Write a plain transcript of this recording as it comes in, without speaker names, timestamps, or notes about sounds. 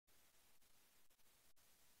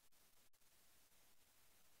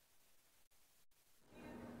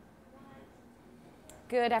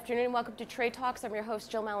Good afternoon and welcome to Trade Talks. I'm your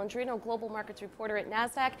host, Jill Malandrino, Global Markets Reporter at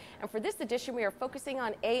Nasdaq. And for this edition, we are focusing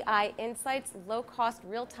on AI insights, low-cost,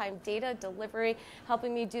 real-time data delivery.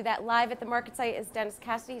 Helping me do that live at the market site is Dennis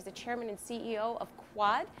Cassidy. He's the chairman and CEO of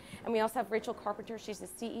QUOOD. And we also have Rachel Carpenter. She's the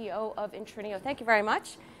CEO of Intrinio. Thank you very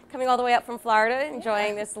much. Coming all the way up from Florida,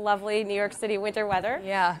 enjoying this lovely New York City winter weather.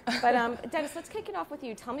 Yeah. But Dennis, let's kick it off with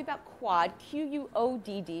you. Tell me about QUOOD,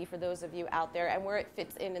 Q-U-O-D-D, for those of you out there, and where it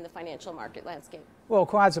fits in the financial market landscape. Well,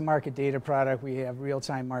 QUOOD's a market data product. We have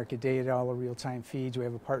real-time market data, all the real-time feeds. We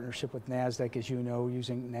have a partnership with Nasdaq, as you know,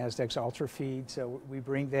 using Nasdaq's Ultra feed. So we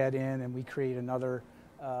bring that in and we create another,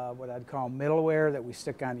 what I'd call middleware that we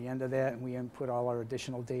stick on the end of that, and we input all our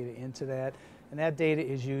additional data into that. And that data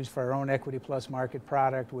is used for our own Equity Plus market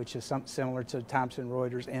product, which is something similar to Thomson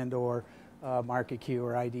Reuters and or MarketQ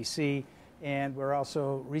or IDC. And we're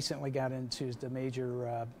also recently got into the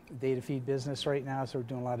major data feed business right now, so we're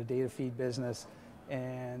doing a lot of data feed business.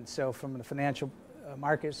 And so from the financial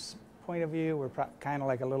markets point of view, we're kind of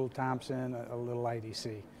like a little Thomson, a little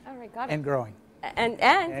IDC. All right, got it. And growing.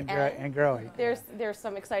 And growing. There's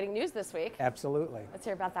some exciting news this week. Absolutely. Let's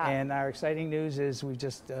hear about that. And our exciting news is we've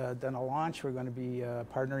just done a launch. We're going to be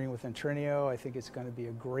partnering with Intrinio. I think it's going to be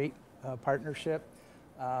a great partnership.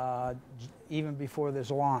 Even before this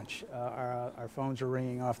launch, our phones are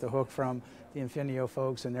ringing off the hook from the Intrinio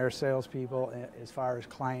folks and their salespeople as far as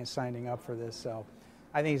clients signing up for this. So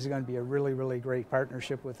I think it's going to be a really, really great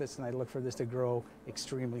partnership with us, and I look for this to grow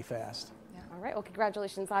extremely fast. All right, well,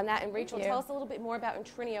 congratulations on that. And Rachel, tell us a little bit more about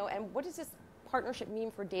Intrinio and what does this partnership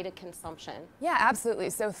mean for data consumption? Yeah, absolutely.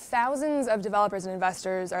 So thousands of developers and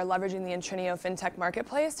investors are leveraging the Intrinio FinTech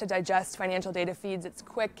marketplace to digest financial data feeds. It's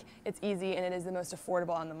quick, it's easy, and it is the most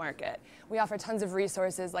affordable on the market. We offer tons of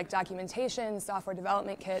resources like documentation, software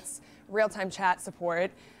development kits, real-time chat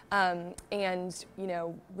support, and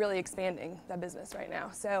really expanding that business right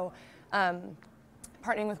now. So.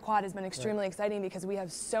 Partnering with QUOOD has been extremely exciting because we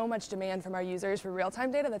have so much demand from our users for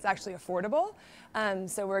real-time data that's actually affordable.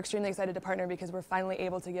 So we're extremely excited to partner because we're finally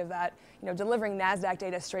able to give that, delivering Nasdaq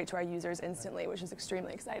data straight to our users instantly, which is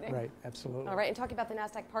extremely exciting. Right, absolutely. All right, and talking about the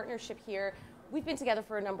Nasdaq partnership here, we've been together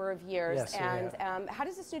for a number of years, yes, and how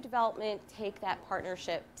does this new development take that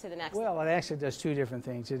partnership to the next level? Well, it actually does two different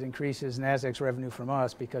things. It increases Nasdaq's revenue from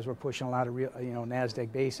us because we're pushing a lot of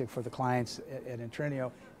Nasdaq Basic for the clients at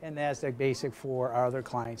Intrinio, and Nasdaq Basic for our other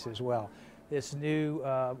clients as well. This new,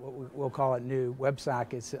 we'll call it new,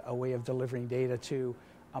 WebSocket's a way of delivering data to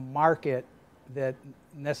a market that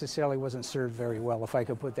necessarily wasn't served very well, if I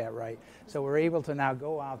could put that right. So we're able to now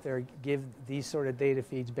go out there, give these sort of data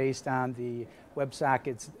feeds based on the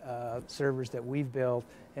WebSockets servers that we've built,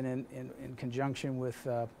 and in conjunction with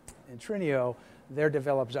Intrinio, their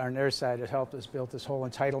developers on their side have helped us build this whole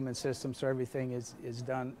entitlement system, so everything is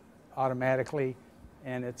done automatically,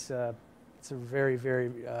 and it's a very, very,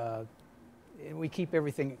 we keep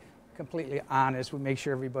everything completely honest. We make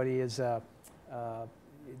sure everybody is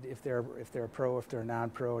if they're a pro, if they're a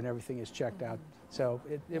non-pro, and everything is checked out. So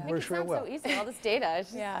it works real well. It sounds so easy, all this data.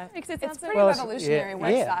 It's pretty pretty revolutionary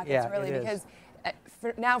WebSockets, really, because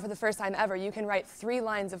for the first time ever, you can write 3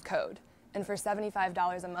 lines of code. And for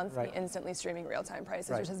 $75 a month, be instantly streaming real-time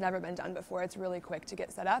prices, which has never been done before. It's really quick to get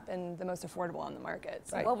set up and the most affordable on the market.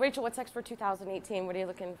 So. Well, Rachel, what's next for 2018? What are you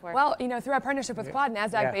looking for? Well, through our partnership with QUOOD,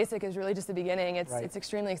 Nasdaq Basic is really just the beginning. It's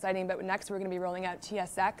extremely exciting, but next we're going to be rolling out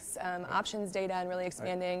TSX, options data, and really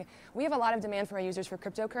expanding. We have a lot of demand from our users for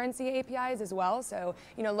cryptocurrency APIs as well, so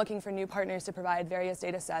looking for new partners to provide various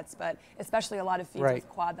data sets, but especially a lot of feeds with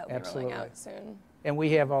QUOOD that we'll be rolling out soon. And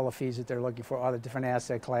we have all the feeds that they're looking for, all the different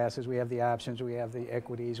asset classes. We have the options, we have the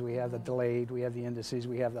equities, we have the delayed, we have the indices,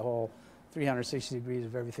 we have the whole 360 degrees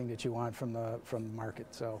of everything that you want from the market.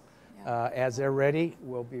 So as they're ready,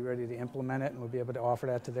 we'll be ready to implement it, and we'll be able to offer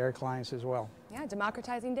that to their clients as well. Yeah,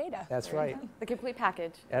 democratizing data. That's right. The complete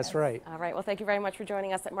package. That's right. All right, well, thank you very much for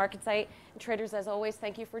joining us at MarketSite. And traders, as always,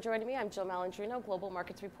 thank you for joining me. I'm Jill Malandrino, Global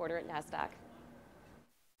Markets Reporter at Nasdaq.